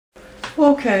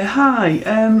Okay,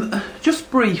 hi. Just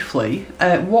briefly,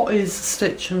 what is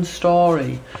Stitch and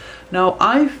Story? Now,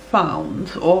 I've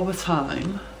found over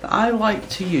time that I like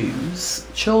to use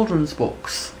children's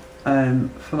books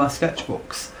for my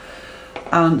sketchbooks.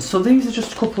 And so these are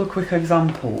just a couple of quick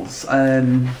examples.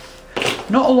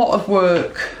 Not a lot of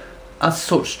work as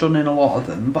such done in a lot of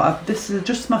them, but this is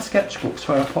just my sketchbooks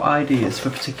where I put ideas for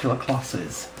particular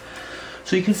classes.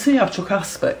 So you can see I've took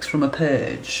aspects from a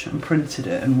page and printed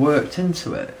it and worked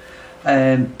into it.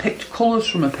 Picked colours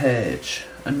from a page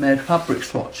and made fabric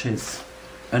swatches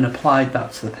and applied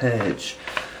that to the page.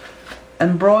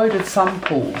 Embroidered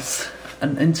samples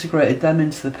and integrated them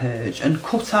into the page and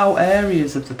cut out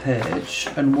areas of the page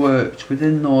and worked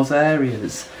within those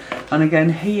areas. And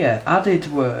again here,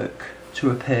 added work to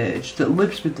a page that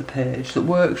lives with the page, that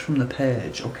works from the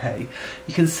page, okay.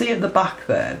 You can see at the back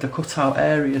there, the cut out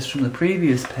areas from the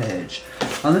previous page.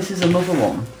 And this is another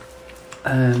one.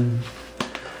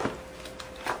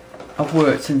 I've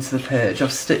worked into the page,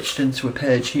 I've stitched into a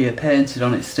page here, painted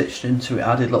on it, stitched into it,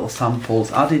 added little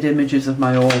samples, added images of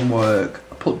my own work,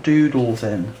 put doodles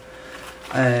in,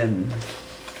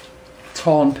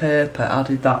 torn paper,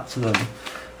 added that to them,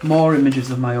 more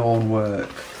images of my own work,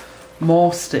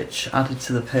 more stitch added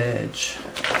to the page,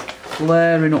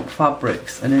 layering up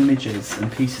fabrics and images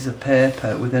and pieces of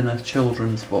paper within a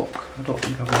children's book. I don't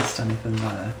think I've missed anything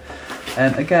there.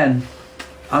 Again,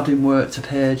 adding work to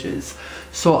pages.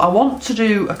 So I want to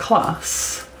do a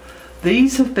class.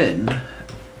 These have been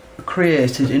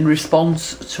created in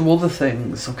response to other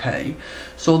things, okay?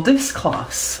 So this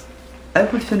class,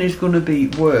 everything is going to be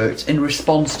worked in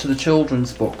response to the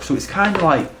children's book, so it's kind of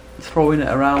like throwing it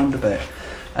around a bit.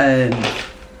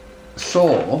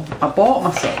 So I bought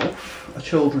myself a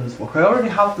children's book. I already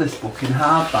have this book in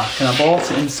hardback and I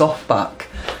bought it in softback.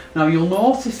 Now you'll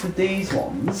notice with these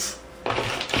ones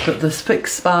that there's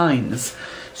fixed spines,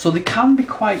 so they can be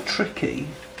quite tricky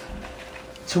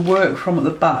to work from at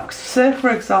the back. So say for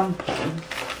example,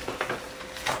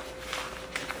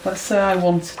 let's say I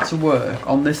wanted to work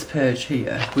on this page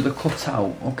here with a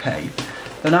cutout, okay,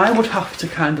 then I would have to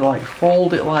kind of like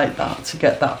fold it like that to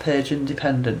get that page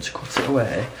independent to cut it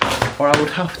away, or I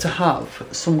would have to have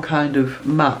some kind of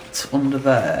mat under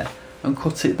there and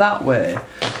cut it that way.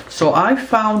 So I've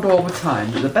found over time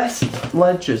that the best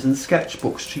ledgers and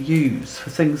sketchbooks to use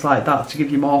for things like that, to give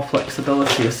you more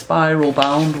flexibility, are spiral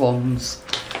bound ones,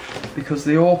 because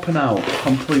they open out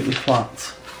completely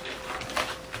flat,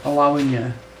 allowing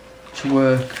you to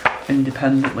work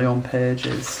independently on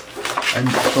pages, and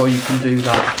so you can do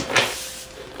that.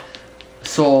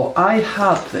 So I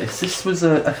had this was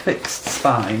a fixed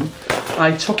spine.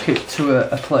 I took it to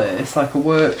a place, like a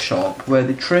workshop, where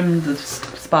they trimmed the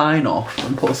spine off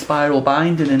and put a spiral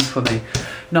binding in for me.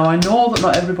 Now I know that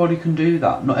not everybody can do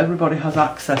that, not everybody has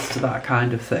access to that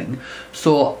kind of thing.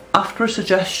 So after a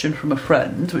suggestion from a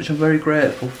friend, which I'm very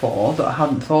grateful for, that I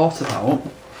hadn't thought about,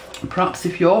 perhaps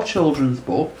if your children's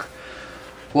book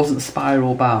wasn't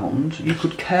spiral bound, you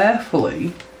could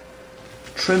carefully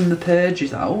trim the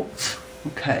pages out,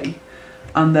 okay,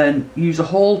 and then use a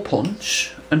hole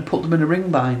punch and put them in a ring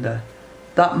binder.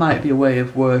 That might be a way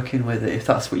of working with it if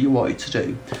that's what you wanted to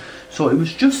do. So it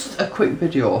was just a quick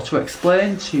video to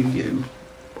explain to you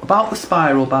about the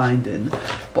spiral binding,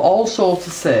 but also to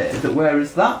say that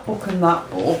whereas that book and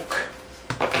that book,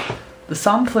 the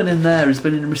sampling in there has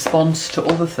been in response to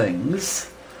other things,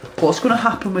 what's going to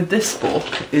happen with this book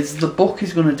is the book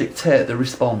is going to dictate the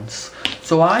response.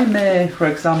 So I may, for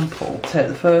example, take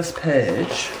the first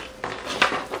page,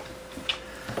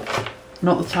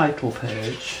 not the title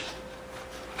page.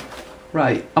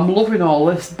 Right, I'm loving all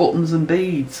this, buttons and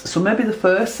beads. So maybe the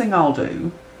first thing I'll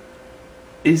do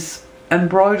is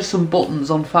embroider some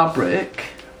buttons on fabric,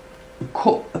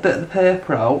 cut a bit of the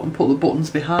paper out and put the buttons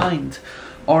behind.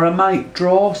 Or I might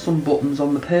draw some buttons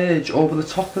on the page over the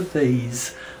top of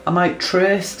these. I might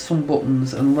trace some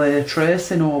buttons and lay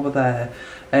tracing over there.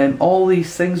 All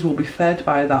these things will be fed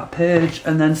by that page,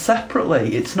 and then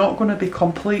separately it's not going to be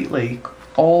completely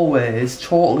always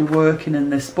totally working in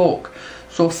this book.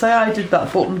 So say I did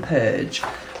that button page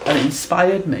and it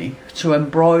inspired me to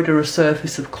embroider a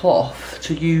surface of cloth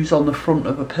to use on the front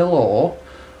of a pillow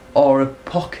or a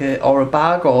pocket or a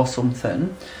bag or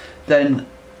something, then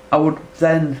I would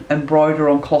then embroider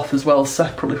on cloth as well,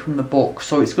 separately from the book.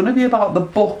 So it's going to be about the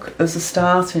book as a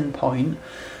starting point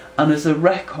and as a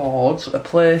record, a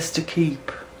place to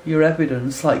keep your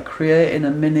evidence, like creating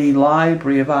a mini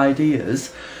library of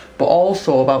ideas, but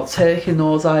also about taking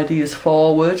those ideas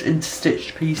forward into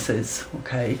stitched pieces,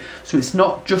 okay? So it's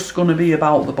not just going to be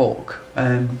about the book,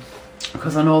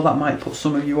 because I know that might put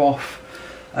some of you off.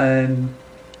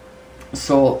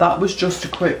 So that was just a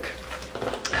quick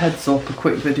heads up, a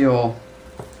quick video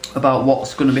about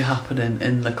what's going to be happening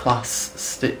in the class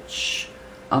Stitch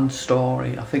and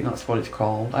Story. I think that's what it's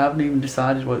called. I haven't even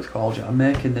decided what it's called yet. I'm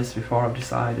making this before I've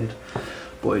decided,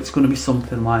 but it's going to be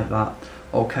something like that.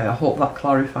 Okay, I hope that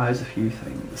clarifies a few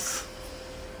things.